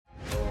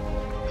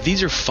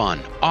These are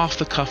fun,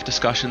 off-the-cuff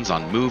discussions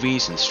on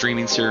movies and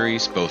streaming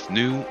series, both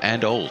new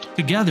and old.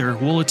 Together,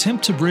 we'll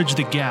attempt to bridge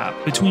the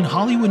gap between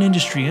Hollywood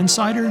industry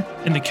insider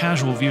and the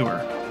casual viewer.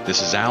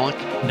 This is Alec.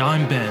 And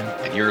I'm Ben.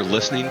 And you're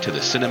listening to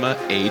the Cinema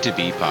A to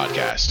B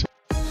podcast.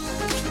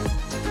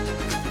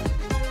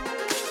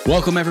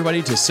 Welcome,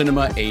 everybody, to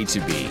Cinema A to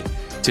B.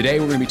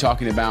 Today, we're going to be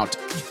talking about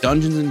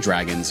Dungeons &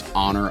 Dragons: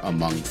 Honor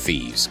Among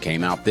Thieves.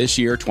 Came out this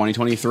year,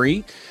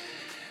 2023.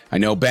 I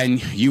know, Ben,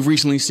 you've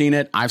recently seen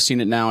it. I've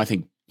seen it now,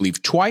 I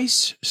believe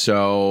twice.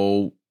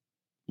 So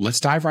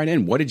let's dive right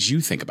in. What did you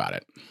think about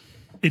it?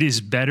 It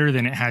is better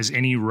than it has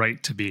any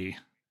right to be.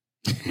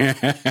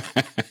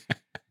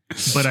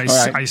 But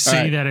I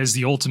say that as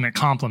the ultimate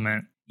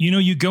compliment. You know,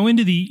 you go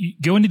into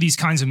these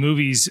kinds of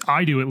movies,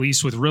 I do at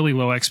least, with really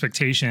low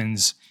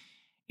expectations.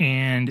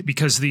 And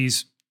because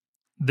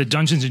the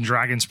Dungeons and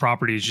Dragons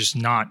property has just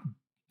not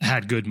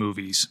had good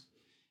movies.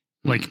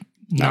 Like,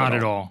 not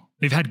at all.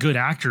 They've had good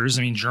actors.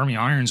 I mean, Jeremy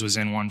Irons was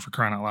in one, for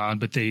crying out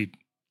loud, but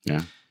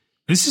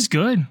this is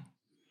good.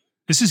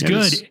 This is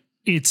good.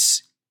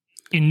 It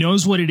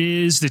knows what it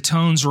is. The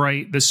tone's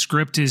right. The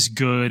script is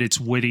good. It's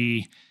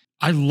witty.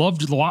 I've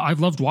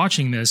loved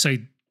watching this. I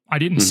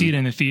didn't see it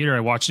in the theater. I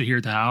watched it here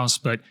at the house,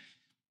 but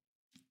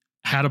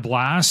had a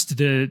blast.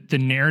 The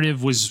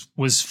narrative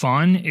was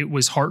fun. It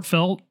was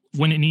heartfelt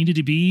when it needed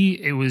to be.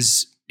 It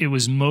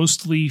was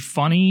mostly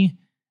funny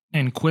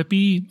and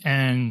quippy,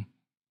 and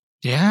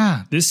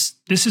this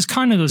is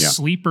kind of the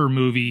sleeper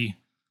movie,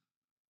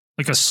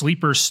 like a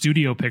sleeper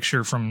studio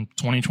picture from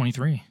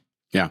 2023.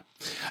 Yeah,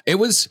 it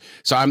was.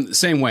 So I'm the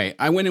same way.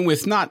 I went in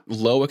with not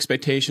low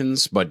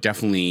expectations, but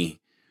definitely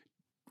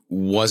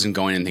wasn't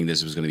going in thinking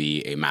this was going to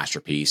be a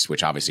masterpiece,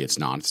 which obviously it's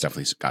not. It's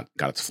definitely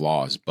got its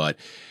flaws, but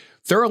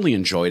thoroughly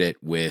enjoyed it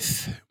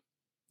with,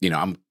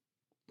 I'm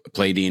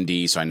play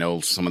D&D, so I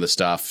know some of the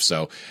stuff.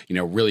 So,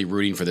 really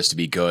rooting for this to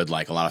be good,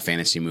 like a lot of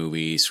fantasy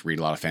movies, read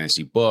a lot of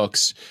fantasy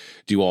books,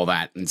 do all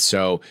that. And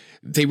so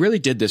they really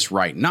did this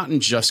right, not in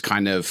just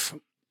kind of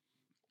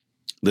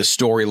the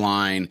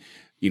storyline,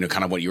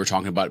 kind of what you were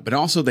talking about, but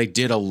also they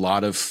did a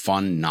lot of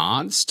fun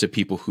nods to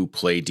people who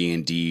play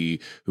D&D,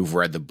 who've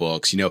read the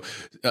books,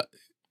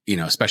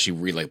 especially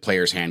read like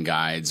players' hand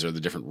guides or the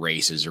different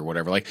races or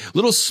whatever, like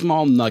little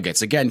small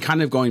nuggets. Again,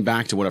 kind of going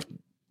back to what I've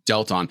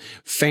dealt on,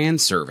 fan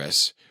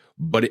service,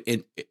 but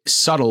it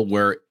subtle,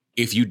 where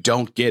if you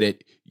don't get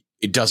it,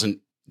 it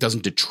doesn't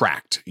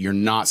detract. You're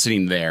not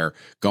sitting there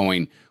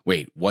going,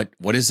 wait,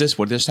 what is this?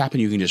 What did this happen?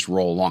 You can just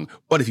roll along.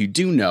 But if you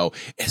do know,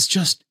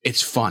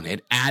 it's fun.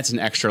 It adds an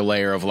extra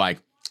layer of like,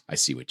 I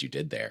see what you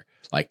did there.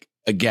 Like,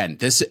 again,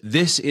 this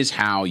is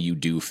how you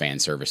do fan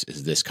service,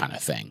 is this kind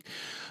of thing.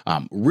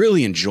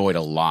 Really enjoyed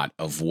a lot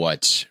of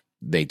what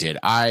they did.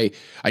 I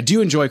do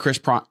enjoy Chris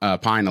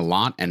Pine a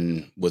lot,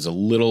 and was a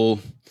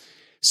little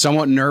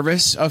somewhat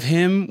nervous of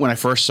him when I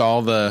first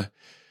saw the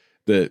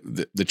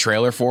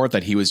trailer for it,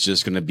 that he was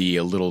just going to be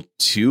a little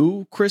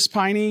too Chris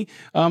Piney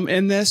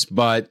in this.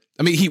 But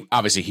I mean,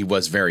 he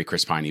was very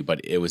Chris Piney,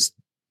 but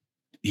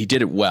he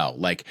did it well.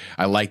 Like,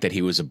 I like that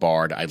he was a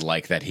bard. I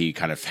like that he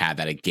kind of had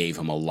that. It gave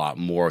him a lot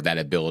more of that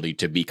ability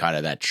to be kind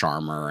of that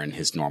charmer and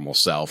his normal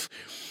self,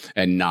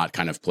 and not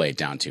kind of play it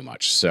down too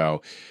much.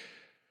 So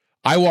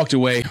I walked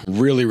away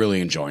really, really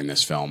enjoying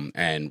this film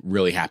and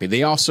really happy.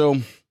 They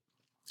also,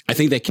 I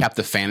think they kept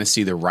the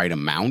fantasy the right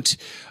amount.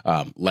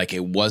 Like,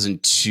 it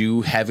wasn't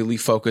too heavily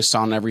focused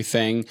on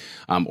everything,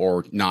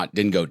 or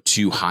didn't go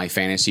too high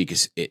fantasy,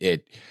 because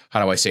it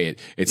how do I say it?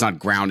 It's not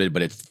grounded,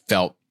 but it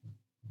felt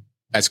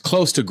as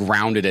close to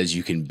grounded as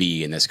you can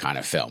be in this kind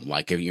of film,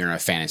 like if you're in a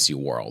fantasy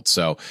world.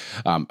 So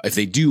if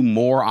they do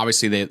more,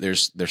 obviously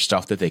there's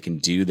stuff that they can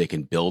do, they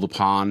can build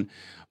upon.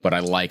 But I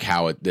like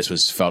how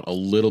this felt a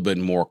little bit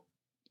more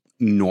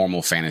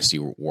normal fantasy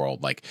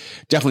world. Like,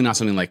 definitely not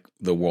something like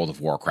the World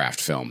of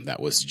Warcraft film that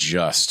was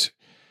just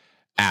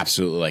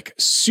absolutely like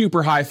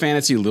super high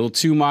fantasy, a little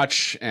too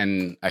much.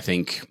 And I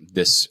think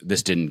this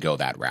didn't go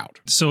that route.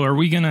 So are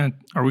we gonna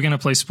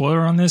play spoiler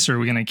on this, or are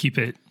we gonna keep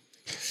it?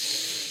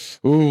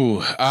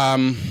 Ooh,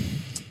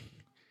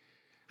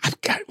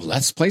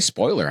 let's play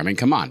spoiler. I mean,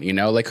 come on,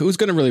 like, who's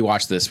going to really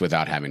watch this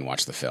without having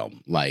watched the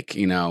film? Like,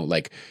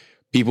 like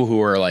people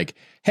who are like,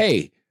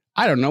 hey,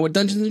 I don't know what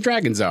Dungeons and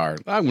Dragons are.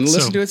 I'm going to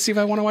listen to it, see if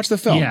I want to watch the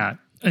film. Yeah.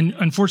 And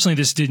unfortunately,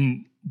 this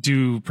didn't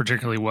do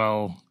particularly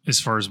well as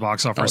far as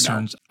box office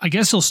concerns. I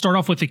guess he'll start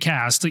off with the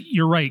cast.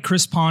 You're right.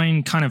 Chris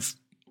Pine kind of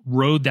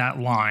rode that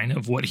line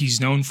of what he's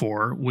known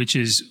for, which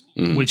is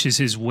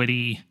his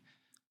witty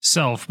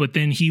self. But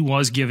then he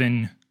was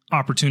given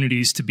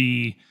opportunities to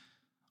be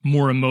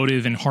more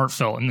emotive and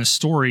heartfelt, and the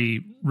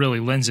story really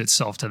lends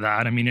itself to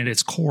that. I mean, at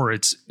its core,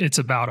 it's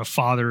about a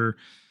father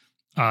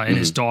and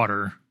his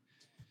daughter.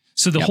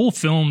 So the whole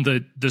film,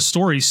 the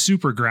story's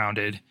super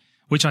grounded,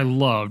 which I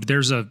loved.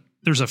 There's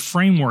a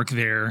framework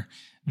there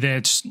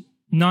that's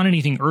not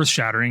anything earth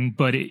shattering,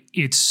 but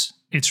it's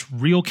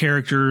real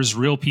characters,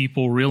 real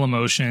people, real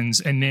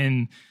emotions, and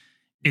then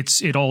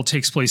it all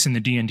takes place in the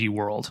D&D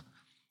world.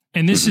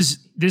 And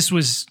this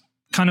was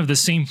kind of the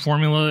same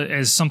formula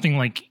as something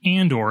like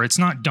Andor. It's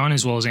not done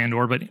as well as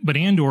Andor, but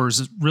Andor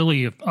is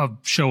really a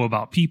show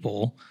about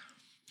people,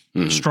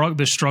 the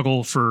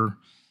struggle for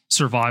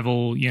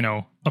survival,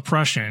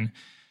 oppression.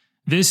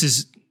 This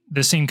is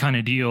the same kind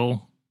of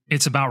deal.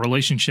 It's about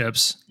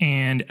relationships,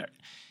 and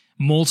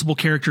multiple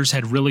characters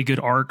had really good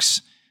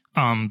arcs.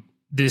 I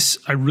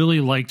really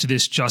liked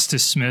this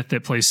Justice Smith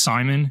that plays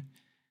Simon,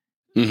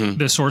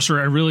 the sorcerer.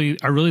 I really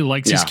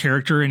liked his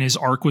character, and his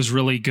arc was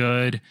really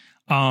good.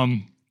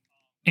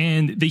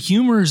 And the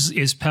humor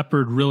is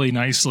peppered really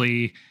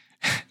nicely.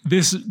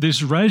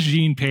 This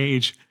Regine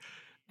Page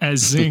as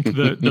Zinc,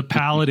 the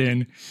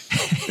paladin,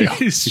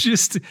 is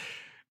just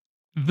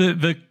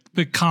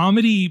the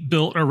comedy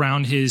built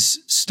around his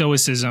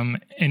stoicism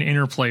and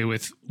interplay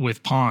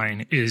with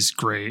Pine is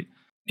great.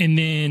 And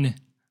then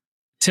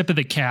tip of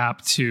the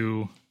cap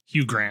to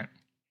Hugh Grant.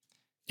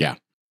 Yeah.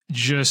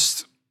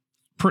 Just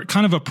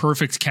kind of a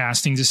perfect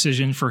casting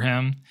decision for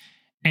him.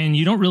 And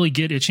you don't really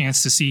get a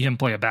chance to see him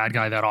play a bad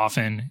guy that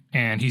often.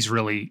 And he's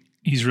really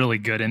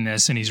good in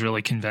this, and he's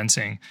really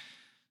convincing.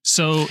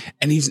 So,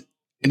 and he's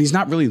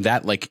not really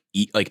that like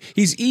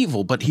he's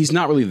evil, but he's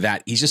not really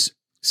that. He's just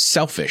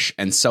selfish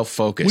and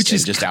self-focused, which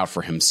is just out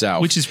for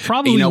himself, which is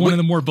probably one of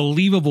the more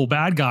believable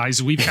bad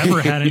guys we've ever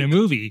had in a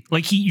movie.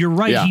 Like you're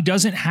right. Yeah. He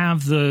doesn't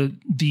have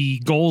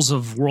the goals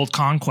of world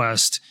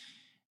conquest,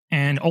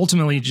 and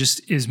ultimately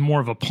just is more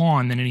of a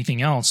pawn than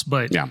anything else.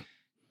 But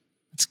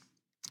it's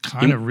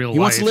kind of real life. He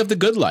wants to live the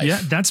good life.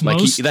 Yeah. That's like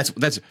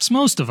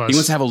most of us. He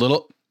wants to have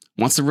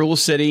wants to rule a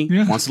city,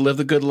 wants to live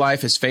the good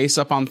life, his face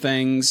up on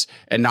things,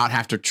 and not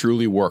have to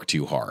truly work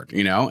too hard,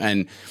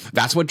 and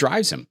that's what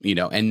drives him,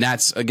 and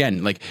that's,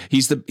 again, like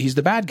he's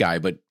the bad guy,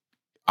 but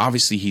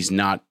obviously he's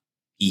not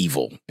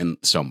evil in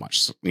so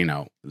much, in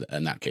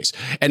that case.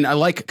 And I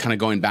like kind of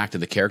going back to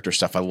the character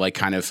stuff. I like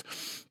kind of,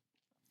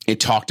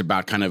 it talked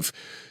about kind of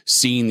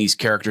seeing these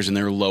characters in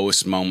their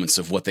lowest moments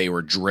of what they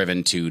were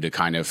driven to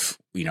kind of,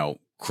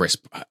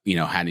 Crisp,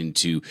 having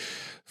to,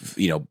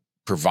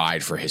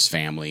 provide for his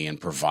family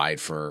and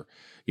provide for,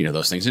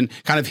 those things, and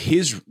kind of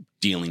his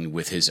dealing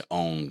with his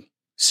own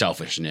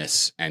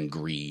selfishness and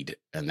greed,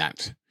 and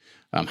that,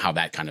 how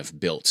that kind of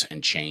built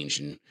and changed.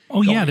 And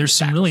there's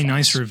some really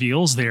nice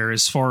reveals there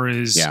as far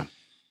as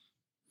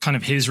kind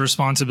of his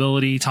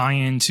responsibility tie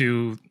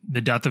into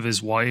the death of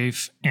his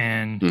wife.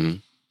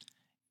 And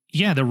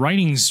the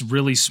writing's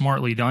really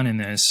smartly done in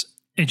this.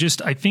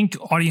 I think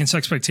audience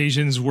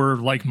expectations were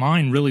like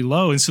mine, really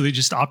low. And so they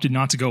just opted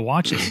not to go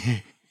watch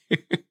it.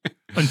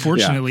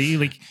 Unfortunately,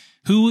 like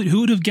who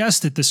would have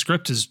guessed that the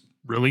script is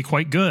really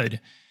quite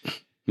good?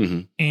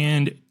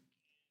 And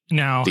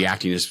now the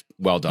acting is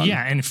well done.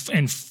 Yeah.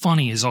 And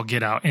funny as all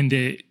get out. And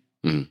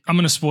I'm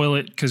going to spoil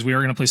it because we are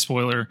going to play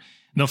spoiler.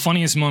 The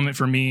funniest moment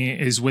for me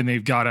is when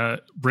they've got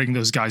to bring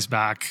those guys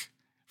back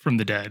from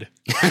the dead.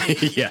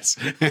 Yes,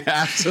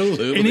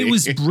 absolutely. And it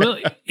was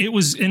brilliant.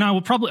 And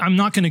I'm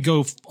not going to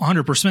go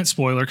 100%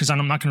 spoiler because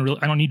I'm not going to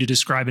I don't need to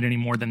describe it any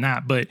more than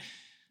that. But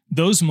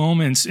those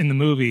moments in the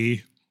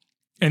movie,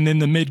 and then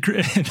the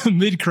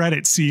mid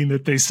credit scene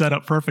that they set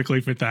up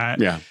perfectly for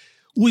that,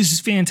 was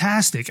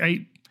fantastic.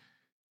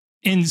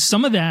 And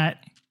some of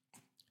that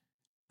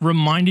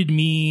reminded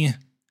me,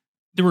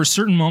 there were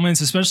certain moments,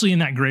 especially in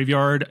that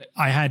graveyard,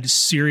 I had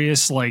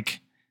serious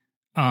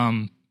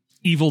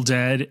Evil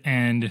Dead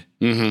and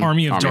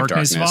Army of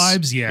Darkness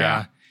vibes.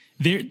 Yeah.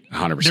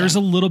 100%. There's a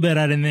little bit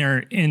out in there,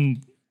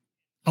 in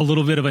a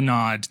little bit of a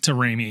nod to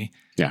Raimi.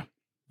 Yeah.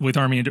 With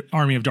Army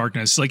of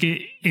Darkness. Like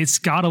it's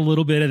got a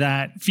little bit of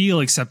that feel,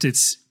 except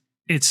it's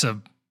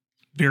a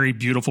very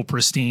beautiful,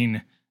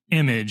 pristine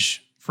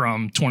image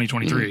from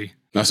 2023.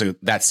 Also,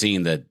 that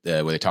scene that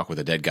where they talk with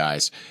the dead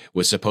guys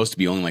was supposed to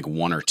be only like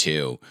one or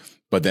two,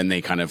 but then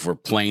they kind of were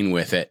playing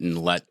with it and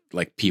let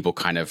like people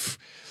kind of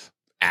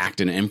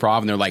act and improv,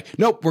 and they're like,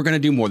 nope, we're going to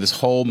do more, this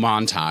whole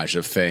montage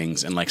of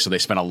things. And like, so they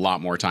spent a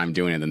lot more time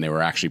doing it than they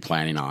were actually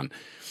planning on.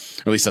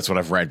 Or at least that's what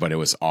I've read, but it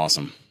was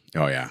awesome.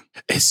 Oh yeah.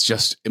 It's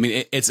just, I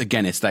mean, it's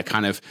that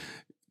kind of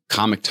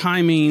comic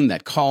timing,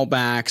 that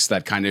callbacks,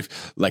 that kind of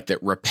like that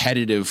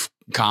repetitive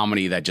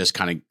comedy that just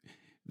kind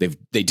of,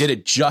 they did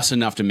it just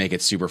enough to make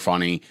it super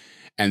funny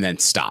and then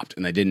stopped,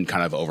 and they didn't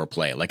kind of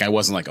overplay it. Like I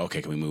wasn't like,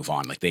 okay, can we move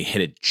on? Like they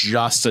hit it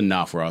just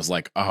enough where I was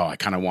like, oh, I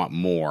kind of want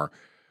more.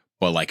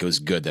 But like, it was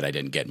good that I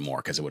didn't get more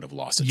because it would have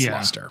lost its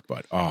luster.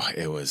 But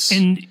it was.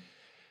 And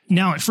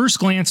now at first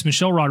glance,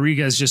 Michelle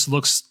Rodriguez just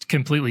looks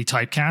completely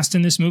typecast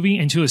in this movie.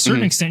 And to a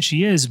certain extent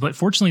she is, but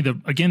fortunately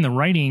the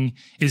writing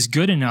is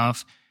good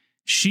enough.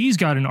 She's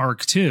got an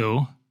arc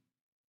too,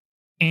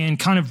 and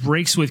kind of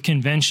breaks with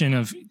convention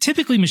of,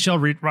 typically Michelle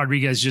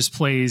Rodriguez just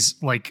plays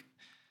like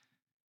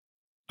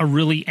a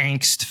really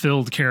angst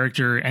filled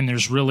character, and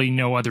there's really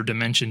no other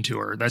dimension to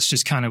her. That's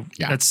just kind of,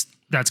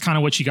 that's kind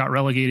of what she got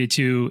relegated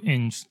to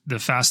in the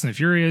Fast and the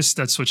Furious.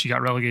 That's what she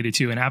got relegated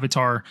to in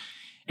Avatar.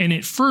 And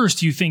at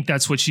first you think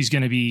that's what she's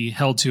going to be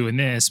held to in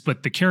this,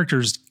 but the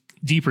character's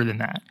deeper than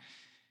that.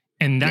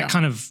 And that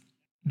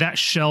that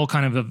shell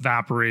kind of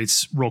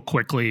evaporates real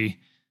quickly.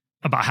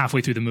 About halfway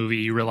through the movie,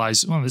 you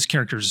realize, well, this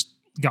character's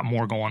got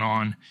more going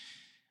on.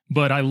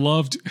 But I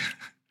loved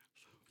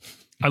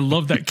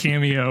that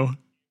cameo.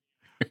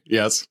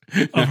 Yes.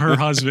 Of her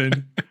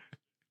husband.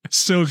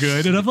 So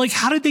good. And I'm like,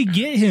 how did they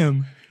get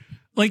him?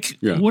 Like,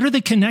 what are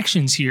the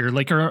connections here?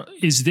 Like,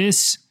 is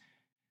this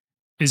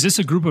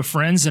a group of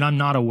friends that I'm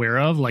not aware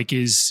of? Like,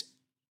 is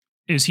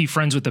he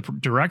friends with the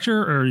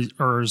director,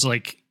 or is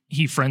like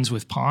he friends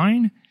with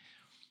Pine?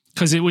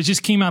 Because it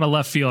just came out of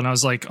left field, and I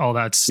was like, oh,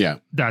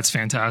 that's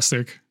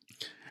fantastic.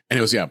 And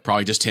it was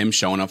probably just him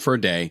showing up for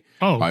a day,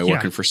 probably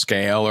working for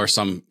scale or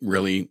some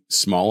really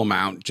small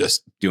amount,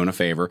 just doing a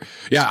favor.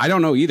 Yeah, I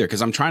don't know either,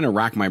 because I'm trying to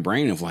rack my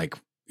brain of like,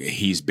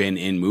 he's been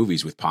in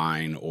movies with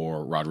Pine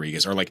or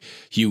Rodriguez or like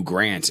Hugh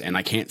Grant, and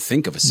I can't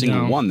think of a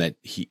single one that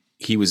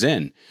he was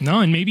in.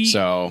 No, and maybe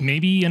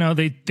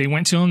they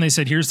went to him, they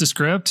said, here's the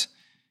script.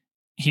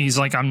 He's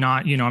like, I'm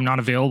not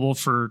available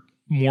for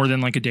more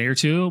than like a day or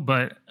two,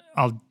 but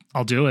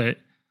I'll do it.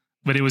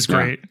 But it was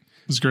great.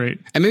 It was great.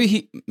 And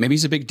maybe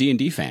he's a big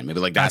D&D fan. Maybe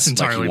like that's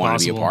entirely like he wanted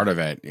to be a part of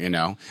it,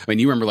 I mean,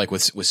 you remember like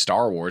with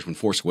Star Wars, when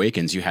Force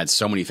Awakens, you had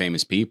so many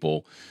famous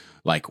people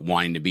like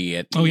wanting to be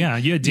it. Oh yeah.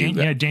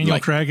 Daniel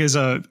like, Craig as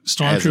a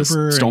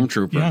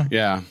stormtrooper.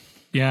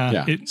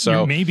 Yeah.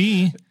 So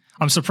maybe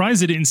I'm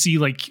surprised they didn't see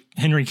like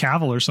Henry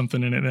Cavill or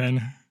something in it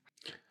then.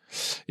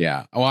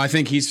 Yeah. Well, I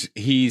think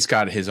he's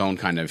got his own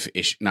kind of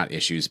not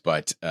issues,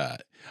 but a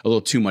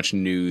little too much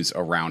news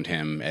around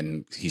him,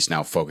 and he's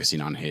now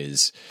focusing on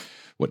his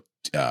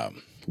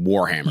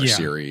Warhammer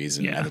series,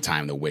 and at the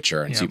time The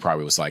Witcher, and so he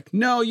probably was like,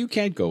 no, you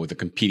can't go with a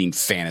competing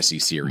fantasy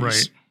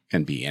series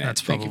and be in it.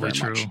 Thank you very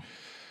much.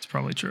 It's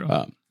probably true.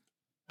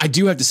 I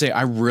do have to say,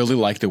 I really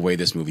like the way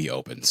this movie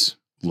opens.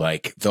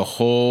 Like the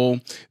whole,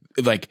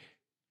 like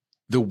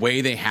the way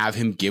they have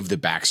him give the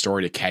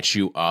backstory to catch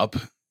you up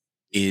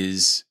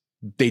is,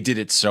 they did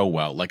it so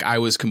well. Like I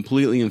was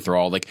completely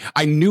enthralled. Like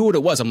I knew what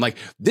it was. I'm like,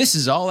 this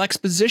is all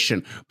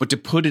exposition, but to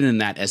put it in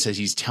that as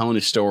he's telling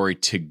a story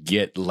to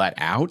get let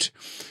out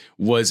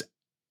was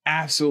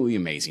absolutely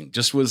amazing.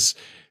 Just was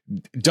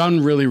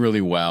done really,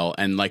 really well.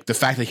 And like the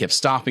fact that he kept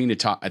stopping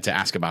to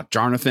ask about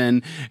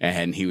Jonathan,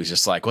 and he was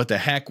just like, what the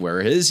heck, where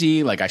is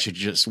he? Like I should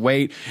just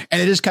wait. And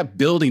it just kept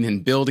building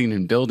and building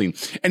and building.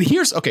 And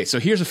here's a fan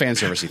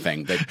servicey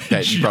thing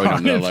that you probably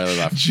don't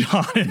know.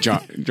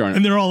 Jonathan.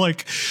 And they're all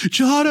like,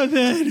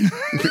 Jonathan.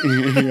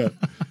 Yeah.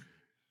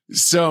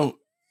 So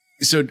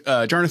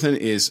Jonathan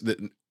is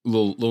the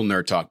little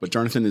nerd talk, but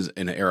Jonathan is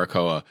in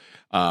Arakoa.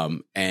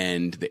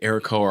 And the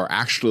Arakoa are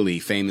actually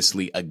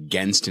famously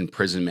against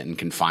imprisonment and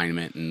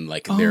confinement, and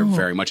like they're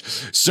very much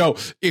so.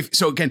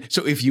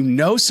 If you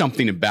know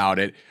something about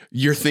it,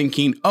 you're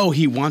thinking, oh,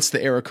 he wants the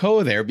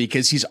Arakoa there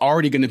because he's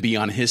already going to be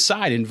on his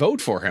side and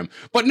vote for him.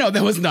 But no,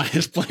 that was not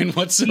his plan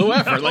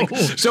whatsoever. No. Like,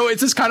 so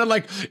it's just kind of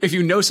like if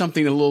you know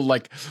something, a little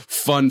like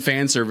fun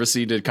fan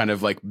servicey to kind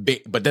of like,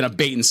 but then a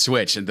bait and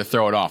switch and to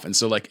throw it off. And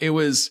so like it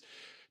was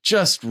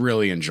just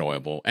really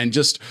enjoyable. And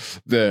just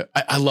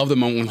I love the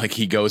moment when like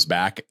he goes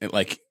back and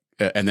like,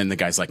 and then the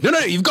guy's like, no,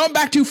 you've gone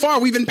back too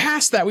far. We've been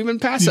past that.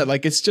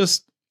 Like, it's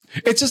just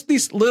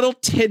these little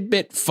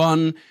tidbit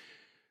fun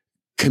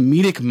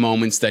comedic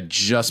moments that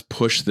just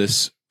push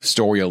this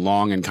story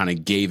along and kind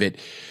of gave it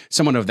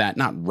somewhat of that,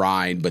 not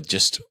ride, but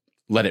just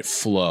let it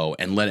flow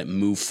and let it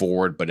move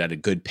forward, but at a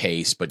good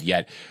pace, but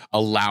yet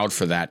allowed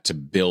for that to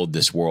build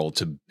this world,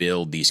 to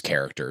build these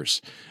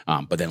characters,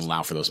 but then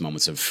allow for those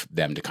moments of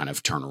them to kind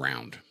of turn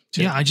around.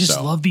 Too. Yeah, I just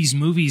love these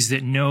movies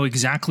that know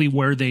exactly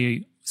where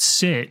they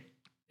sit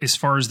as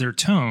far as their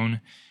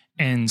tone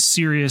and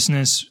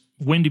seriousness,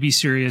 when to be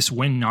serious,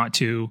 when not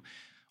to,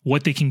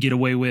 what they can get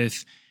away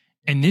with.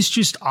 And this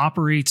just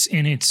operates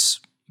in its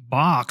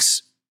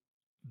box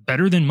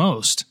better than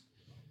most.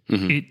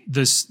 Mm-hmm.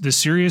 The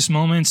serious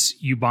moments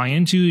you buy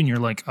into and you're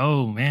like,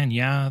 oh man,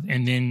 yeah.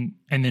 And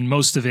then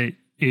most of it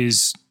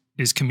is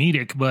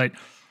comedic, but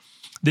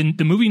then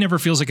the movie never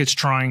feels like it's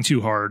trying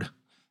too hard.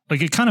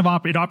 Like it kind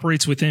of it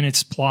operates within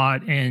its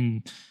plot,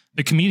 and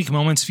the comedic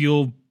moments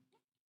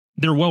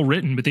they're well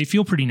written, but they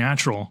feel pretty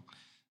natural.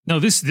 No,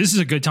 this is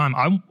a good time.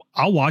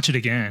 I'll watch it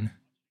again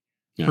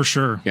for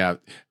sure. Yeah.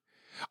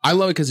 I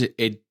love it because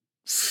it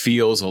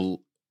feels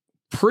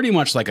pretty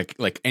much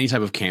like any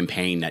type of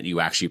campaign that you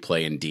actually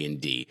play in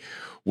D&D,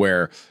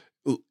 where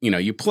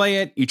you play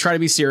it, you try to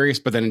be serious,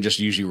 but then it just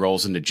usually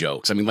rolls into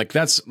jokes. I mean, like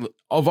that's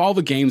of all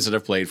the games that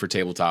I've played for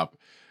tabletop,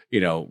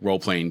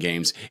 role-playing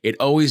games, it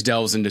always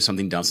delves into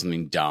something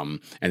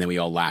dumb, and then we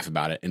all laugh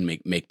about it and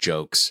make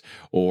jokes,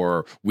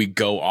 or we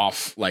go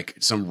off like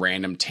some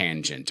random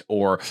tangent,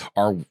 or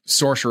our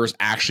sorcerer's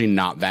actually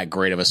not that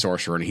great of a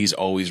sorcerer and he's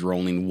always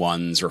rolling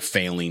ones or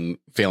failing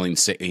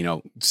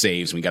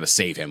saves, and we got to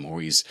save him,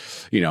 or he's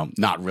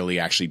not really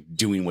actually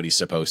doing what he's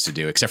supposed to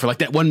do, except for like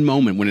that one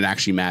moment when it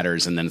actually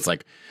matters, and then it's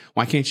like,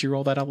 why can't you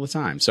roll that all the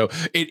time? So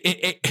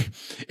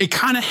it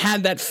kind of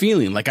had that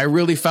feeling. Like I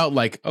really felt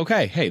like,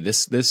 okay, hey,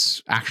 this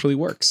actually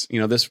works.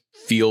 This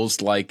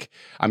feels like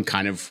I'm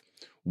kind of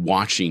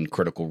watching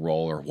Critical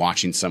Role or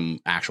watching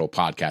some actual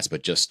podcast,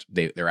 but just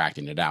they're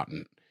acting it out.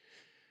 And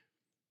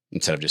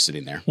instead of just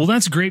sitting there. Well,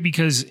 that's great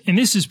because, and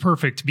this is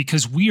perfect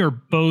because we are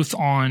both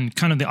on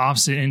kind of the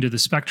opposite end of the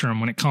spectrum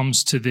when it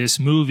comes to this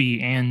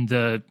movie and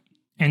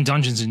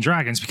Dungeons and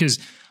Dragons, because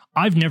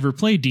I've never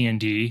played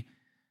D&D.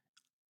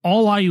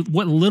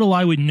 What little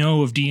I would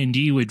know of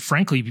D&D would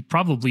frankly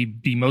probably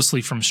be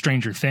mostly from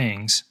Stranger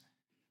Things,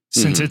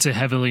 since it's a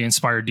heavily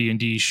inspired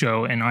D&D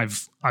show, and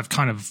I've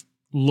kind of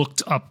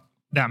looked up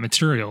that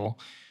material,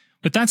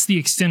 but that's the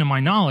extent of my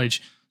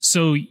knowledge.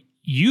 So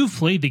you've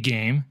played the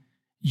game,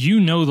 you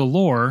know the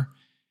lore,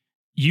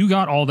 you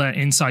got all that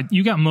inside,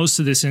 you got most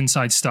of this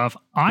inside stuff.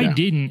 I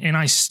didn't, and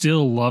I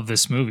still love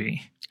this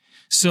movie.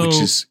 So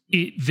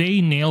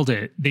they nailed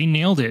it. They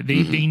nailed it.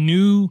 They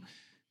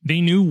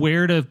knew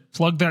where to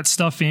plug that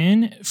stuff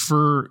in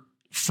for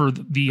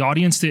the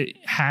audience that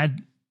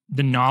had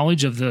the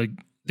knowledge of the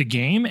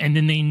game, and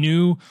then they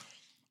knew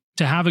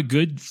to have a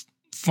good,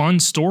 fun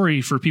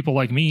story for people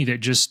like me that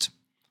just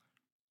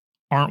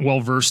aren't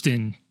well versed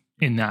in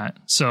that.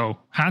 So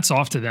hats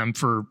off to them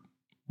for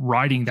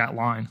riding that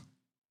line.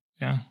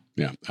 Yeah,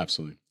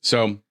 absolutely.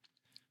 So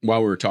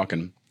while we were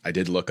talking, I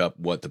did look up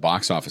what the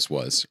box office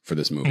was for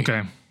this movie.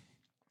 Okay,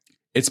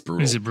 it's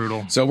brutal. Is it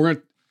brutal? So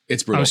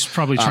it's brutal. I was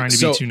probably trying to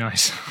be too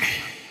nice.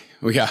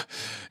 Well, yeah,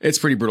 it's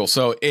pretty brutal.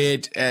 So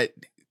it's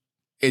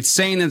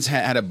saying it's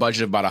had a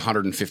budget of about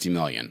 $150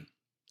 million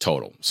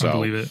total. So I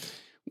believe it.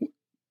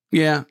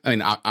 Yeah, I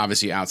mean,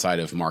 obviously outside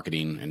of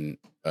marketing and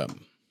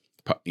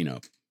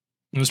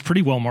it was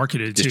pretty well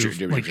marketed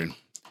too.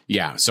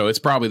 Yeah, so it's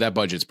probably that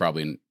budget's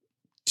probably in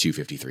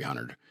 250,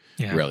 300,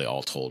 really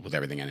all told with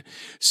everything in it.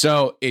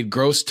 So it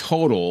grossed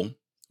total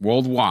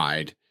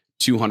worldwide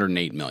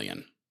 $208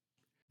 million.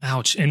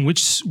 Ouch! And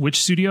which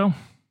studio?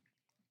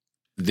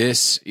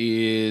 This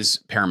is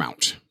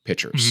Paramount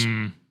Pictures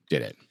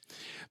did it.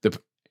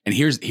 And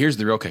here's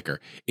the real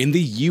kicker. In the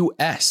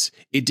US,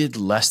 it did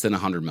less than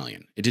 $100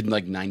 million. It did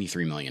like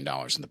 $93 million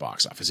in the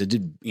box office. It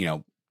did,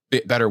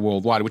 better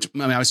worldwide, which, I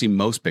mean, obviously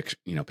most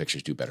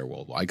pictures do better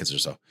worldwide because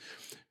there's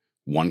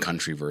one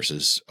country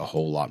versus a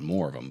whole lot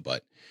more of them.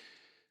 But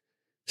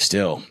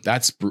still,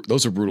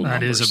 those are brutal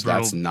numbers.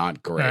 That's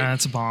not great.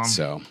 That's a bomb.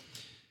 So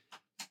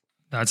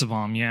that's a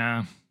bomb.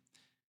 Yeah.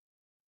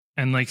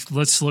 And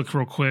let's look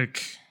real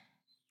quick,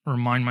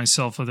 remind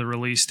myself of the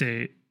release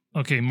date.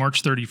 Okay.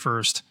 March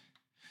 31st.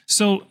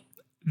 So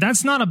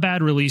that's not a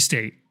bad release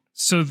date.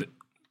 So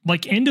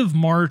end of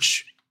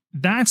March,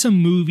 that's a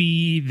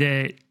movie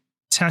that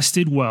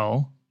tested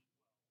well.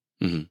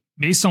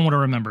 Based on what I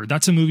remember,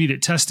 that's a movie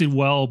that tested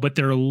well, but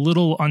they're a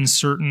little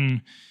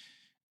uncertain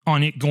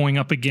on it going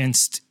up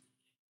against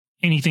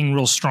anything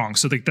real strong.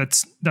 So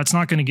that's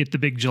not going to get the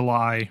big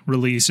July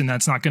release, and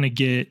that's not going to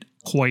get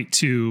quite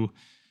to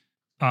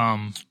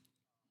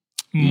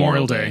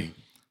Memorial Day.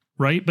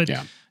 Right? But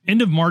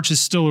end of March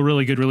is still a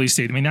really good release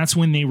date. I mean, that's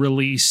when they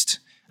released,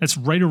 that's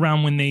right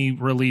around when they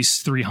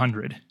released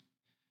 300.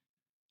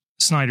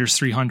 Snyder's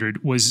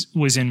 300 was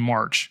in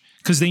March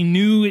because they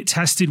knew it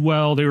tested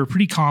well. They were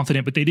pretty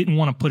confident, but they didn't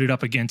want to put it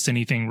up against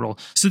anything real.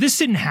 So this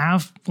didn't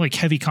have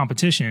heavy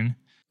competition.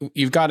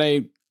 You've got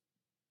a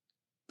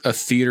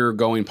theater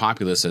going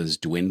populace that is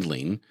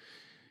dwindling.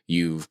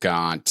 You've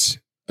got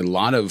a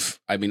lot of,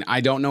 I mean,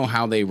 I don't know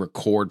how they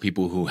record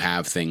people who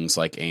have things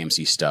like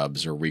AMC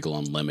Stubs or Regal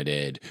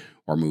Unlimited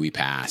or Movie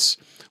Pass.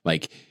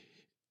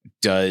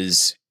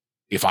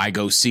 If I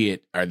go see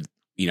it,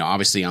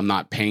 obviously I'm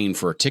not paying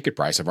for a ticket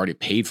price. I've already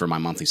paid for my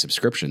monthly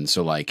subscription.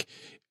 So are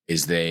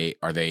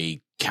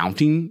they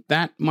counting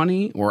that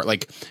money, or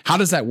how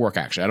does that work?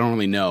 Actually, I don't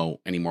really know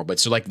anymore, but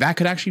so that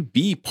could actually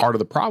be part of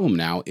the problem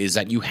now, is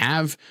that you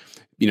have,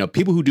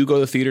 people who do go to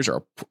the theaters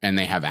and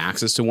they have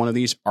access to one of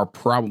these are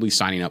probably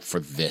signing up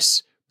for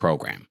this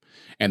program.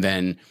 And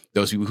then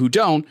those people who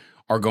don't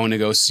are going to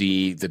go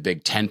see the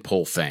big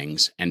tentpole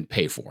things and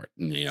pay for it.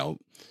 And,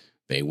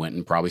 they went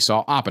and probably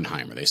saw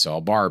Oppenheimer. They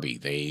saw Barbie.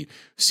 They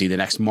see the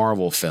next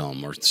Marvel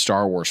film or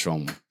Star Wars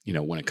film,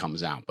 when it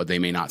comes out. But they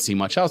may not see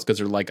much else because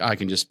they're like, I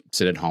can just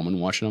sit at home and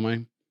watch it on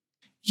my.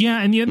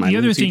 Yeah, and the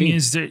other thing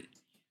is that,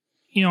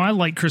 I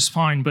like Chris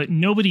Pine, but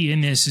nobody in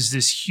this is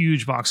this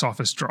huge box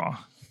office draw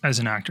as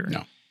an actor.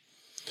 No,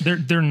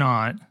 they're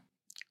not.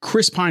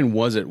 Chris Pine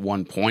was at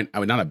one point, I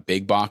mean, not a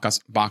big box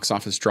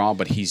office draw,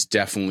 but he's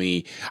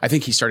definitely, I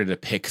think he started to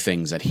pick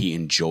things that he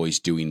enjoys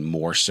doing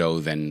more so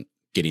than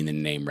getting the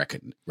name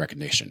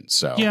recognition.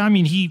 So yeah, I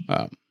mean,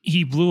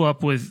 he blew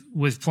up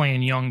with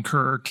playing young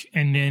Kirk,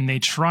 and then they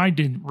tried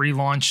to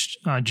relaunch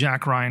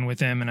Jack Ryan with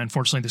him, and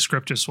unfortunately the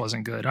script just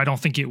wasn't good. I don't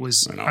think it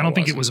was. I don't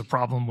think it was a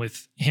problem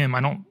with him.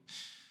 I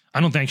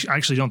don't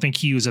think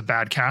he was a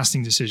bad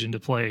casting decision to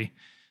play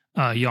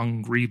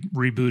young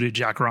rebooted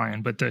Jack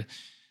Ryan. But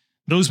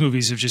those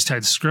movies have just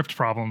had script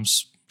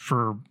problems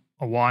for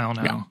a while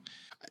now. Yeah.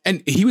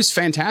 And he was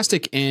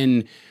fantastic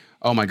in.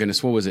 Oh my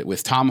goodness, what was it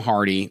with Tom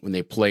Hardy when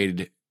they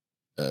played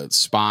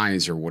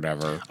spies or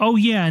whatever? Oh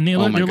yeah, and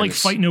they're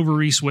fighting over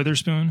Reese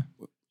Witherspoon.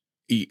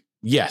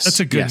 Yes, that's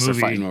a good movie.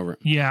 They're fighting over.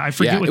 Yeah, I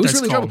forget what that's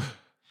really called.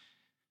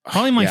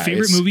 Probably my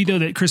favorite movie though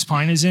that Chris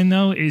Pine is in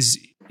though is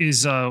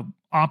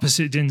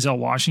opposite Denzel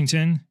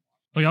Washington.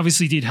 We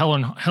obviously did Hell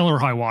or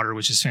High Water,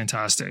 which is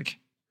fantastic.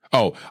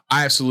 Oh,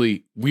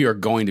 we are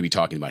going to be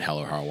talking about Hell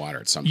or High Water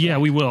at some point. Yeah,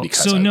 we will.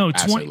 So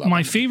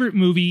my favorite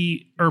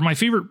movie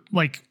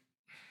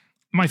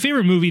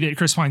that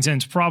Chris Pine's in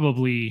is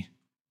probably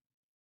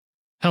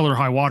Hell or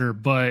High Water,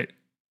 but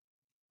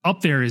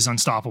up there is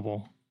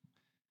Unstoppable,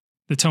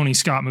 the Tony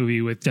Scott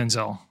movie with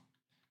Denzel,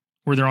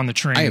 where they're on the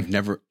train. I've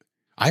never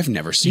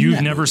seen.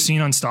 You've never seen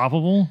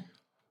Unstoppable?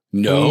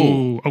 No.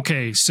 Oh,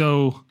 okay.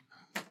 So,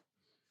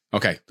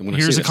 okay.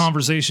 Here's a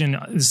conversation.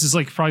 This is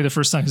like probably the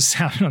first time this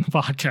happened on the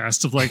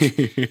podcast of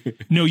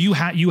like, no, you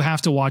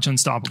have to watch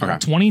Unstoppable. Okay.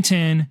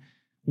 2010,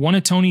 one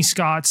of Tony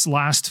Scott's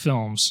last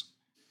films.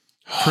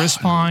 Chris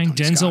Pine,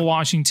 Denzel Scott.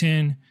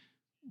 Washington,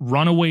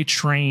 runaway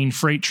train,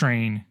 freight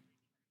train,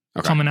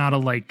 coming out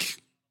of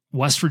like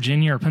West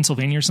Virginia or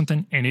Pennsylvania or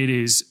something, and it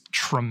is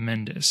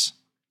tremendous.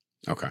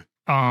 Okay.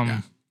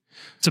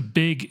 It's a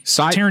big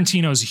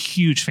Tarantino's a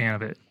huge fan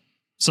of it.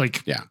 It's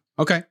like, yeah.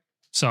 Okay.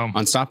 So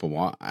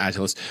Unstoppable.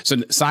 So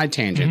side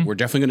tangent. We're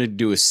definitely going to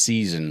do a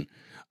season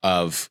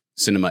of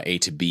Cinema A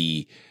to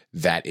B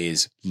that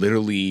is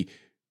literally,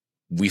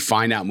 we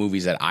find out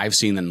movies that I've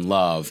seen and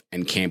love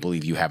and can't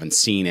believe you haven't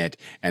seen it.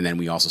 And then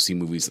we also see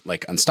movies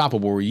like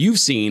Unstoppable where you've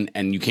seen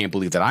and you can't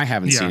believe that I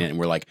haven't seen it. And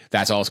we're like,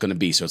 that's all it's going to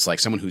be. So it's like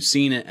someone who's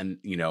seen it and,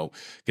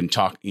 can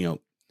talk,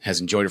 has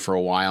enjoyed it for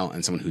a while,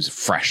 and someone who's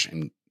fresh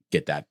and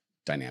get that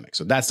dynamic.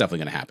 So that's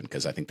definitely going to happen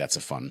because I think that's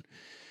a fun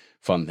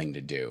thing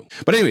to do.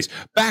 But anyways,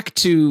 back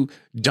to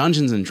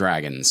Dungeons and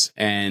Dragons.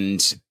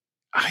 And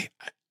I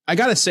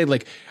got to say,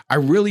 like, I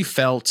really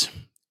felt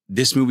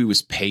this movie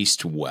was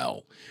paced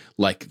well.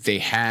 Like they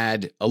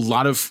had a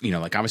lot of,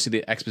 like obviously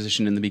the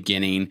exposition in the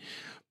beginning,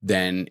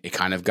 then it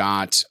kind of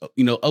got,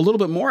 a little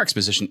bit more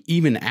exposition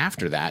even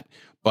after that,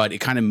 but it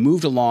kind of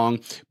moved along,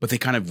 but they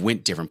kind of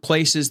went different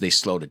places. They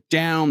slowed it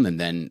down, and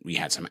then we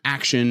had some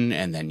action,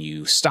 and then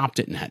you stopped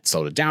it and had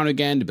slowed it down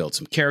again to build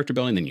some character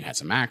building. Then you had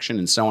some action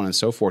and so on and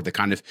so forth.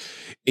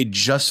 It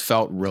just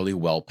felt really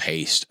well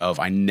paced.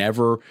 I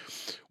never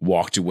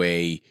walked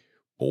away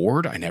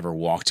bored. I never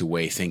walked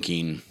away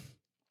thinking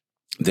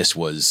this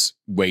was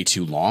way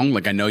too long.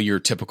 Like I know your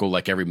typical,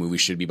 like every movie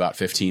should be about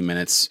 15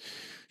 minutes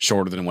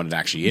shorter than what it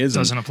actually is. It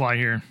doesn't apply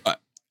here.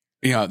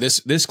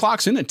 This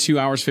clocks in at 2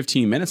 hours,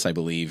 15 minutes, I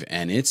believe.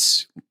 And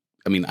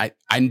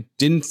I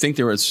didn't think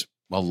there was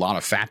a lot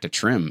of fat to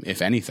trim,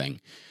 if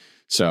anything.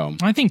 So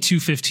I think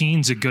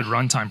 2:15 is a good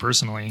runtime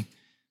personally.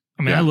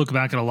 I look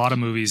back at a lot of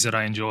movies that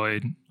I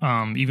enjoyed,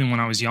 even when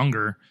I was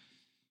younger,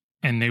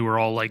 and they were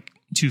all like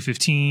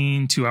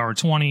 2:15, 2 hour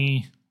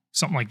 20,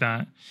 something like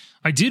that.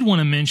 I did want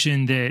to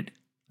mention that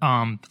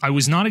I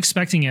was not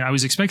expecting it. I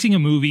was expecting a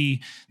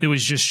movie that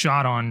was just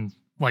shot on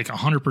like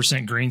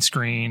 100% green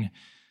screen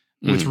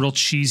with real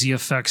cheesy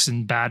effects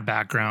and bad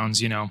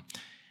backgrounds, Yeah.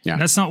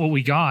 And that's not what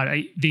we got.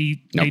 They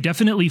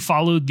definitely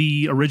followed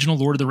the original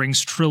Lord of the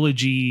Rings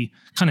trilogy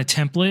kind of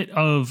template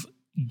of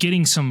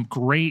getting some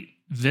great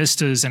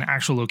vistas and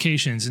actual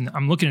locations. And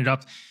I'm looking it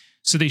up.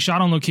 So they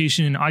shot on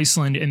location in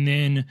Iceland, and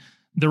then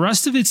the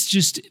rest of it's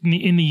just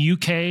in the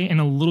UK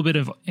and a little bit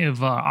of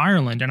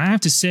Ireland. And I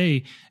have to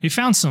say, they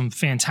found some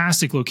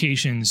fantastic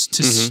locations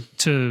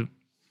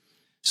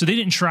so they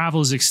didn't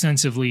travel as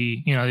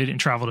extensively. They didn't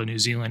travel to New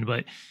Zealand,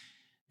 but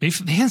they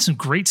had some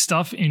great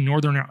stuff in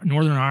Northern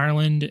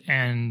Ireland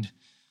and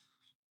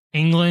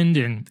England.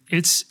 And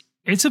it's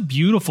a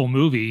beautiful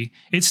movie.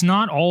 It's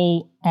not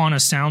all on a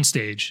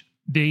soundstage.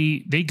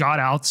 They got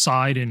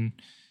outside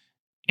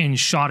and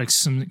shot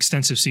some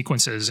extensive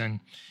sequences, and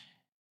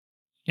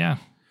yeah.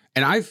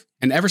 And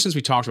ever since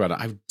we talked about it,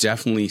 I've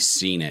definitely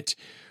seen it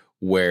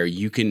where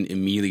you can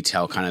immediately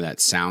tell kind of that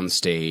sound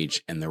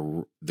stage and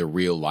the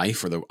real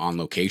life or the on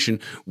location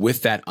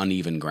with that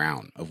uneven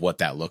ground of what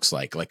that looks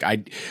like.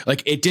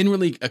 It didn't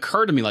really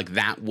occur to me like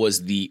that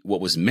was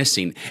what was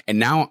missing. And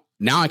now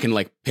I can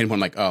like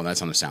pinpoint like, oh,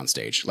 that's on the sound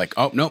stage. Like,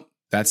 oh, nope,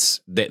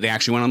 they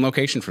actually went on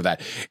location for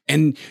that.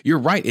 And you're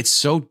right. It's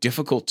so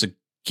difficult to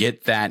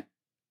get that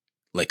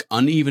like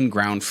uneven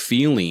ground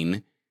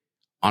feeling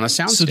on a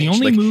soundstage. So the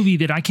only movie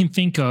that I can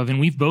think of, and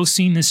we've both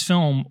seen this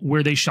film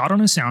where they shot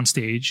on a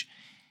soundstage,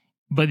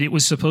 but it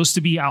was supposed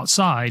to be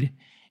outside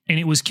and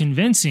it was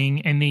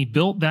convincing and they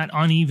built that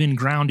uneven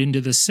ground into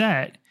the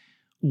set,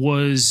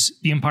 was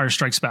The Empire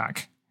Strikes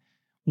Back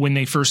when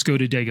they first go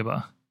to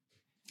Dagobah.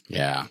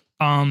 Yeah.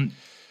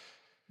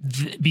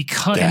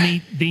 Because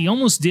they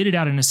almost did it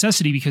out of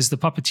necessity because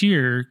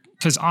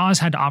Oz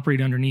had to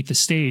operate underneath the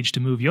stage to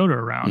move Yoda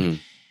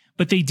around.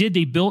 But they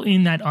built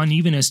in that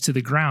unevenness to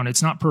the ground.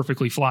 It's not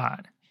perfectly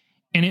flat.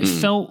 And it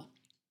felt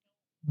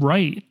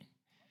right.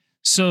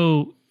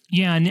 So,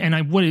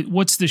 yeah.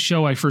 What's the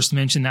show I first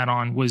mentioned that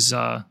on was,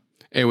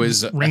 it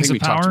was, Rings of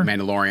Power? Talked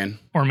Mandalorian.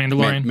 Or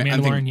Mandalorian.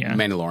 Mandalorian, yeah.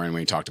 Mandalorian, when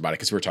we talked about it,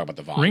 because we were talking about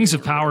the volume. Rings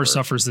of Power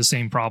suffers the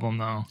same problem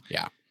though.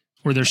 Yeah.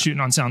 Where they're shooting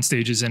on sound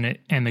stages and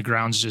the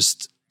ground's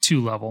just too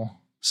level.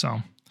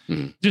 So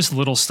just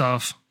little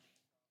stuff.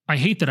 I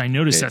hate that I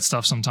notice that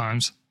stuff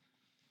sometimes.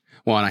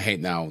 Well, and I hate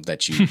now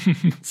that you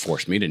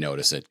forced me to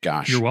notice it.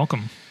 Gosh. You're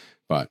welcome.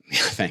 But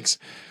thanks.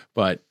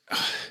 But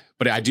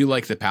But I do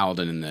like the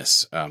Paladin in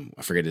this. I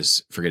forget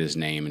his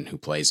name and who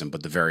plays him,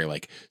 but the very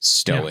like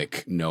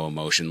stoic, no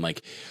emotion.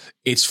 Like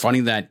it's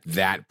funny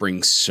that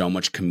brings so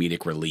much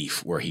comedic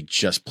relief where he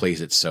just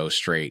plays it so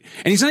straight.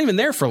 And he's not even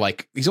there for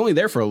he's only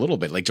there for a little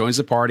bit. Like joins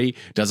the party,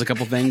 does a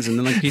couple things, and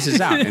then like pieces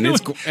out. And it's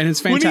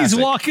fantastic. When he's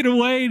walking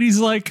away and he's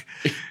like,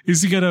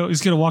 is he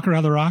gonna walk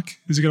around the rock?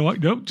 Is he gonna walk?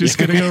 Nope, just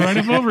gonna go right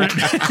up over it.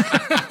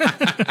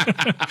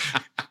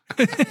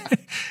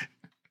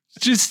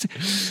 Just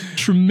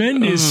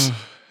tremendous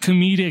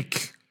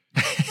comedic,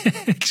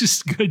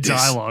 just good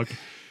dialogue.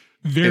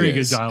 Very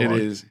good dialogue.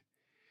 It is.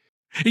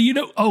 You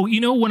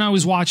know, when I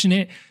was watching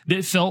it,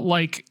 that felt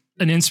like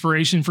an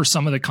inspiration for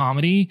some of the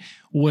comedy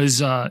is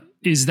that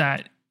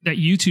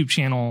YouTube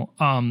channel,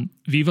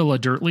 Viva La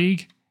Dirt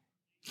League.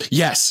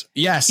 Yes.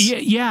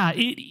 Yeah.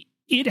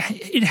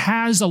 It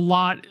has a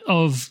lot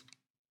of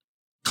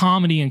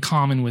comedy in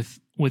common with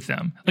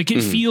them. Like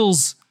it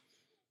feels,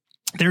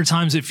 there are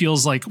times it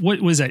feels like,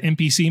 what was that,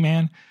 NPC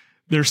Man?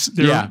 They're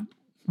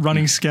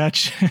running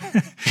sketch.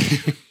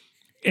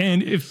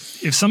 And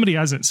if somebody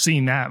hasn't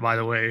seen that, by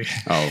the way,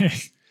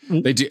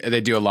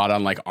 they do a lot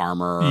on like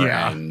armor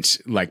and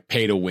like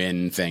pay to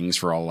win things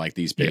for all like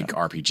these big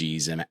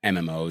RPGs and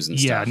MMOs and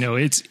stuff. Yeah, no,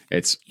 it's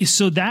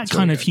so that it's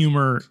kind really of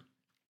humor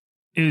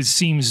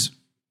seems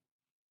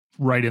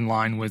right in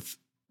line with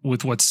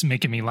what's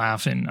making me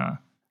laugh in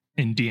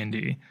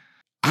D&D.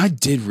 I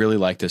did really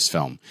like this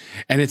film,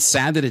 and it's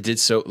sad that it did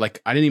so.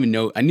 Like I didn't even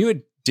know. I knew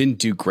it didn't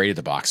do great at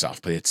the box office,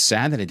 but it's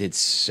sad that it did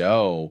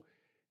so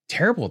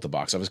terrible at the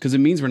box office because it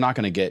means we're not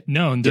going to get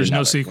there's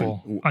no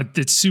sequel.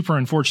 It's super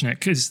unfortunate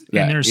because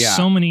there's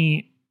so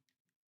many.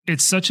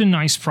 It's such a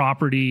nice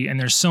property, and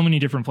there's so many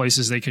different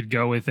places they could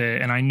go with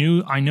it. And I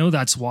know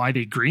that's why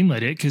they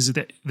greenlit it because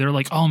they're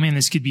like, oh man,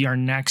 this could be our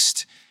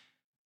next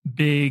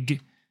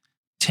big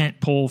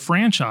tentpole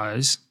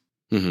franchise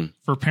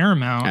for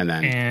Paramount,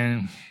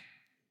 and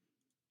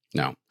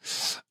no.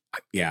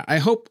 Yeah,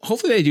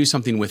 hopefully they do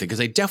something with it because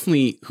they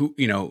definitely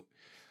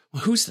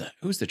who's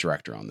the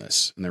director on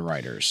this and the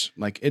writers?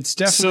 Like it's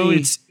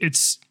definitely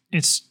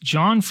it's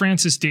John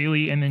Francis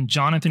Daly and then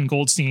Jonathan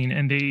Goldstein,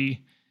 and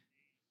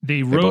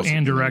they wrote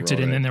and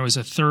directed, and then there was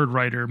a third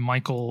writer,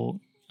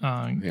 Michael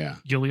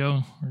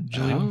Giglio or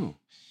Giglio.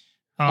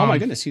 Oh my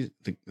goodness, he's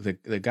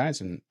the guy's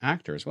an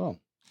actor as well.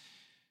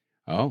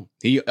 Oh,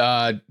 he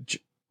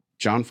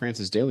John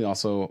Francis Daly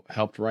also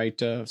helped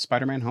write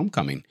Spider-Man: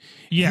 Homecoming.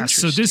 Yeah,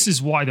 so this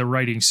is why the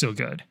writing's so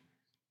good,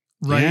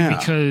 right? Yeah.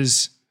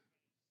 Because,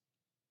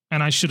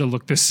 and I should have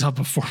looked this up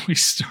before we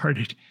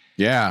started.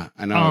 Yeah,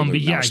 I know. But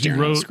yeah,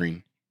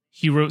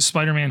 he wrote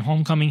Spider-Man: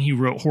 Homecoming. He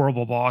wrote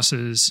Horrible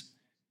Bosses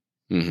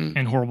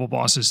and Horrible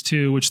Bosses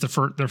 2, which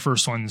their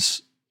first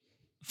one's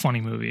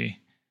funny movie.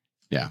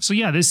 Yeah. So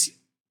yeah,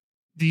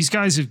 these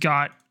guys have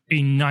got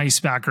a nice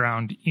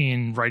background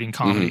in writing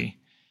comedy,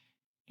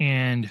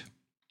 and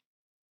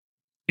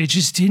it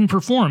just didn't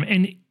perform.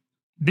 And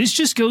this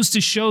just goes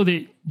to show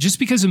that just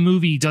because a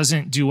movie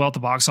doesn't do well at the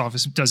box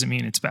office doesn't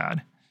mean it's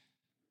bad.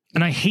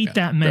 And I hate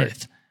that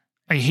myth.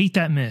 Right. I hate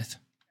that myth.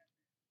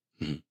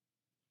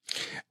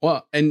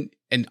 Well, and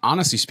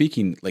honestly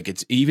speaking, like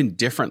it's even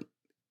different,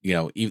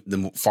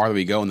 the farther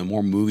we go and the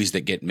more movies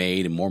that get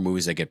made and more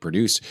movies that get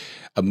produced,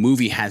 a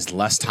movie has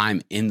less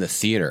time in the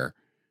theater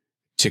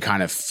to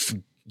kind of,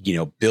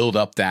 build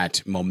up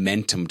that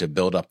momentum, to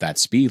build up that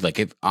speed. Like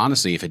if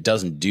it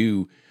doesn't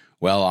do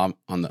well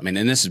and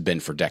this has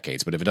been for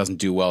decades, but if it doesn't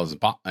do well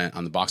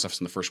on the box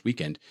office in the first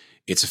weekend,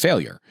 it's a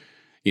failure,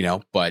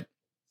 but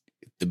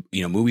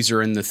movies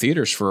are in the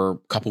theaters for a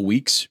couple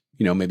weeks,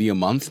 maybe a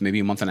month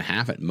and a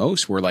half at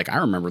most, where like, I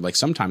remember like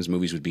sometimes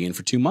movies would be in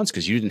for 2 months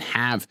because you didn't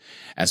have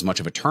as much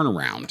of a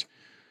turnaround,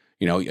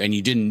 and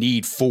you didn't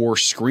need 4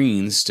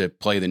 screens to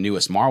play the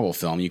newest Marvel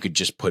film. You could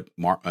just put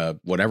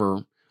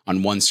whatever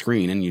on one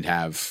screen and you'd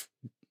have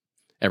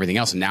everything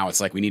else. And now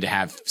it's like we need to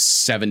have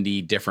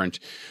 70 different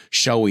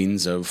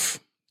showings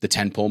of the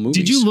tentpole movies.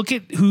 Did you look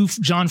at who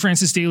John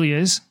Francis Daly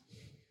is?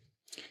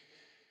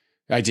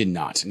 I did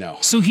not. No.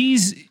 So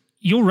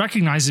you'll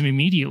recognize him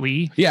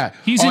immediately. Yeah.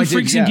 He's in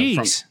Freaks and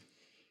Geeks.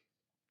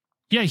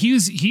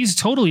 He's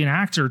totally an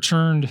actor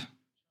turned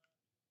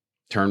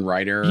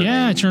writer.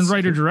 Yeah, turned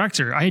writer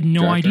director. I had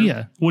no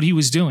idea what he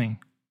was doing.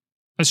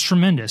 That's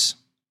tremendous.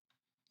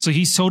 So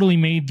he's totally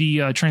made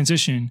the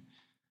transition.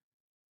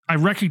 I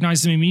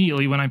recognized him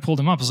immediately when I pulled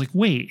him up. I was like,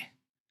 wait.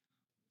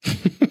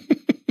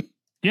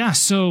 Yeah,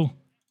 so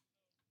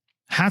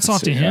hats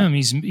off to him.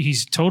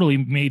 He's totally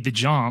made the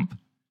jump.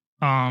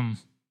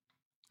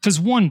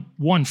 Because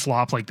one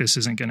flop like this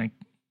isn't gonna.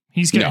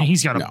 He's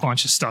got a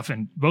bunch of stuff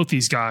in. Both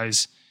these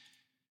guys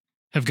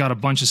have got a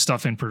bunch of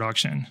stuff in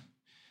production,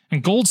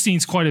 and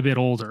Goldstein's quite a bit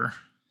older.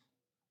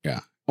 Yeah.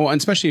 Well, and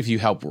especially if you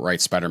help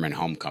write Spider-Man: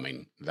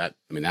 Homecoming, that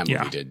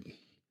movie did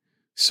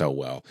so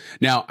well.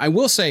 Now, I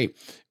will say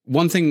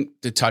one thing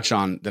to touch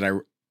on that I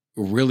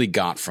really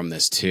got from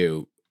this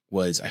too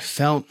was it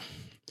felt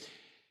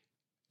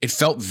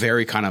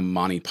very kind of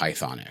Monty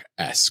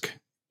Python-esque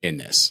in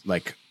this,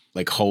 like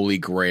Holy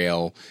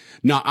Grail.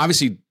 Not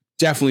obviously,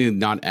 definitely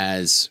not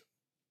as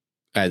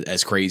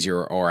as crazy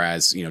or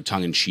as, you know,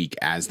 tongue in cheek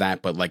as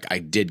that, but like I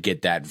did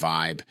get that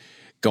vibe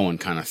going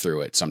kind of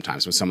through it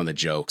sometimes with some of the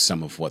jokes,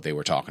 some of what they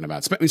were talking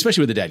about,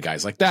 especially with the dead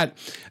guys like that.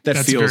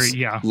 That's feels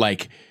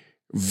like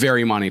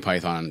very Monty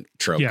Python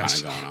trope kind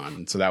of going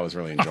on. So that was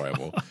really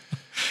enjoyable.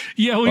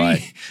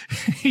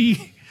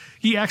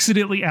 He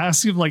accidentally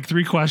asked him like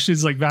 3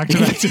 questions, like back to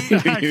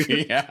back.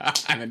 Yeah.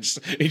 And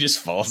he just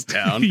falls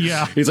down.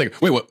 Yeah. He's like,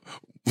 wait, what?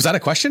 Was that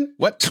a question?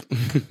 What?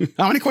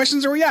 How many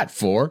questions are we at?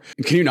 4?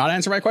 Can you not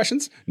answer my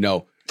questions?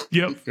 No.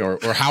 Yep.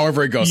 Or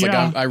however it goes. Like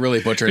I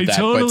really butchered that,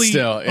 but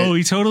still.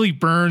 He totally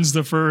burns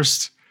the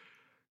first,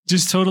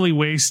 just totally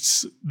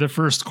wastes the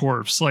first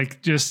corpse.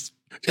 Like just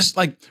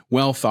like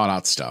well thought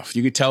out stuff.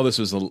 You could tell this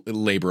was a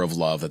labor of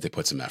love that they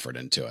put some effort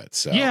into it.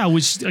 So yeah,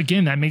 which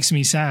again, that makes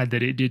me sad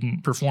that it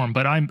didn't perform,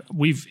 but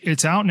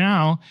it's out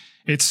now.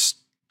 It's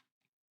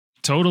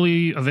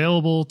totally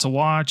available to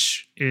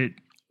watch it.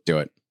 Do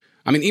it.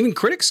 I mean, even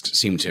critics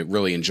seem to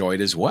really enjoy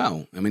it as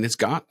well. I mean, I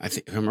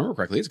think if I remember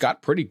correctly, it's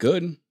got pretty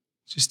good.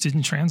 Just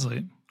didn't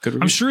translate.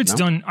 I'm sure it's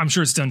done. I'm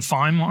sure it's done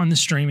fine on the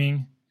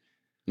streaming.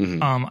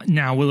 Mm-hmm.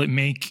 Now, will it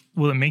make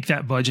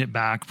that budget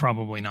back?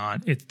 Probably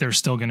not. They're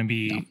still going to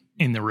be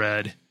in the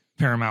red.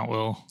 Paramount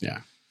will,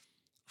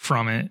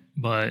 from it,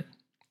 but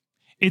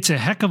it's a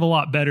heck of a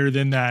lot better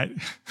than that.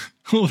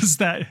 What was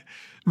that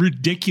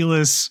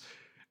ridiculous,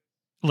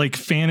 like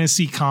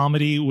fantasy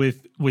comedy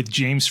with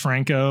James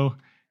Franco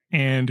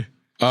and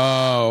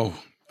oh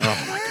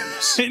my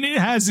goodness, and it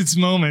has its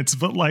moments,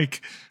 but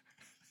like.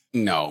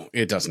 No,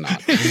 it does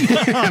not.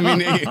 I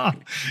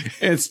mean,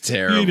 it's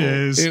terrible. It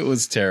is. It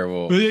was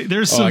terrible. But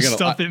there's some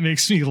stuff that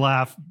makes me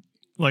laugh,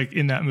 like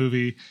in that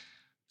movie.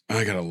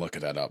 I gotta look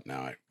that up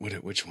now.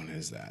 Which one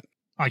is that?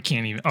 I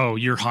can't even. Oh,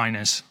 Your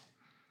Highness.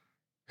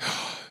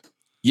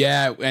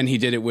 Yeah, and he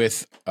did it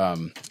with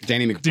Danny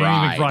McBride.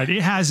 Danny McBride.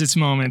 It has its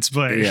moments,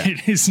 but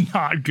it is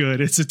not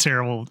good. It's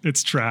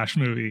it's trash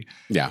movie.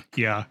 Yeah,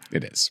 yeah,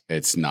 it is.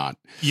 It's not.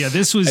 Yeah,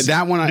 this was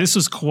that one. This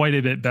was quite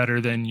a bit better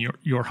than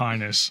Your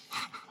Highness.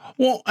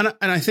 Well, and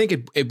I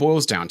think it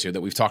boils down to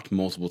that we've talked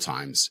multiple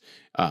times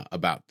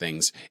about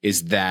things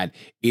is that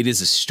it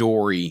is a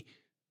story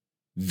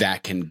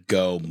that can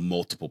go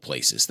multiple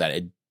places.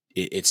 That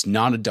it's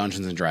not a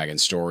Dungeons and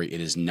Dragons story. It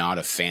is not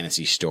a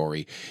fantasy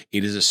story.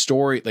 It is a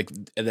story like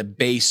the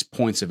base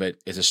points of it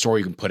is a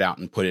story you can put out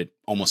and put it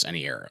almost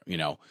any era. You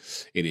know,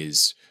 it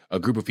is a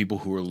group of people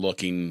who are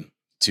looking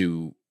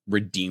to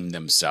redeem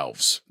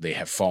themselves. They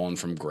have fallen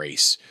from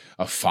grace.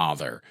 A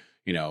father,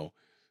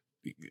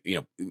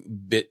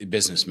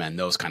 businessmen,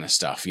 those kind of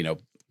stuff,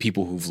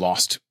 people who've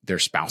lost their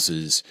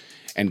spouses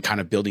and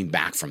kind of building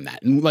back from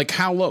that. And like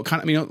how low,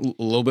 kind of,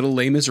 a little bit of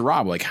Les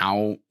Miserables, like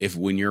how,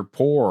 when you're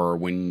poor or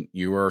when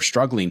you are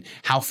struggling,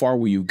 how far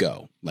will you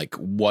go? Like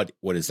what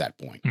is that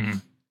point? Mm-hmm.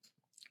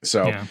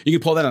 So you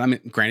can pull that out. I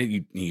mean,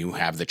 granted you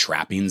have the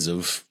trappings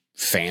of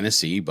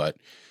fantasy, but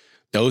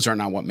those are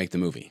not what make the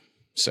movie.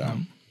 So,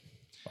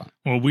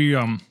 well, we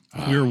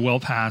were well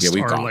past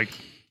our gone. Like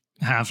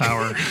half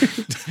hour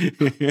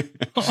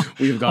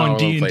we've gone on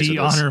D&D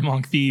Honor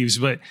Among Thieves,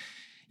 but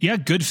yeah,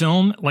 good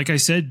film. Like I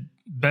said,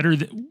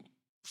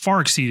 far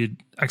exceeded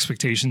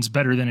expectations,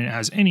 better than it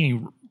has any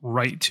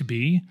right to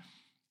be.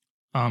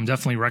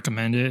 Definitely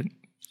recommend it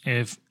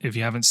if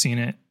you haven't seen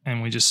it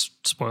and we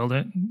just spoiled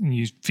it and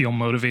you feel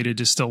motivated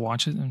to still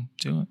watch it, and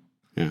do it.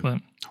 Yeah.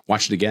 But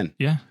watch it again.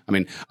 Yeah. I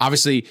mean,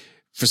 obviously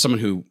for someone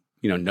who,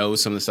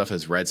 knows some of the stuff,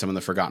 has read some of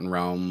the Forgotten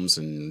Realms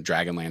and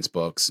Dragonlance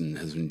books and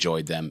has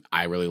enjoyed them.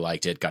 I really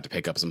liked it. Got to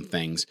pick up some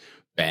things.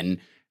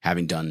 Ben,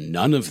 having done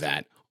none of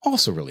that,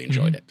 also really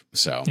enjoyed it.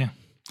 So,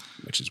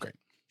 which is great.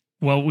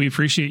 Well, we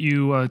appreciate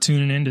you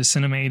tuning in to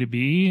Cinema A to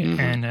B. Mm-hmm.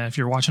 And if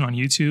you're watching on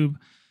YouTube,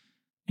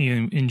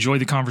 you enjoy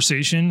the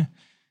conversation,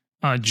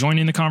 join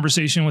in the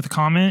conversation with a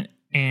comment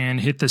and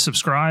hit the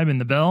subscribe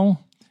and the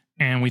bell.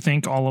 And we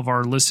thank all of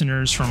our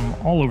listeners from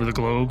all over the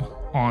globe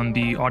on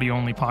the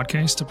audio-only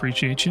podcast.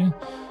 Appreciate you.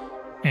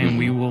 And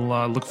we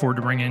will look forward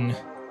to bringing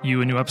you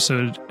a new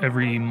episode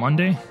every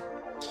Monday.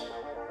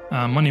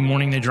 Monday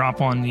morning, they drop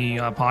on the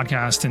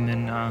podcast, and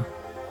then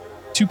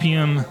 2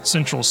 p.m.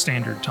 Central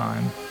Standard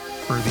Time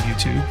for the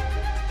YouTube.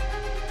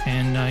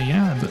 And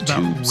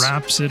that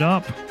wraps it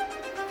up.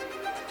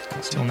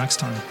 Until next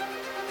time.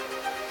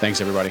 Thanks,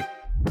 everybody.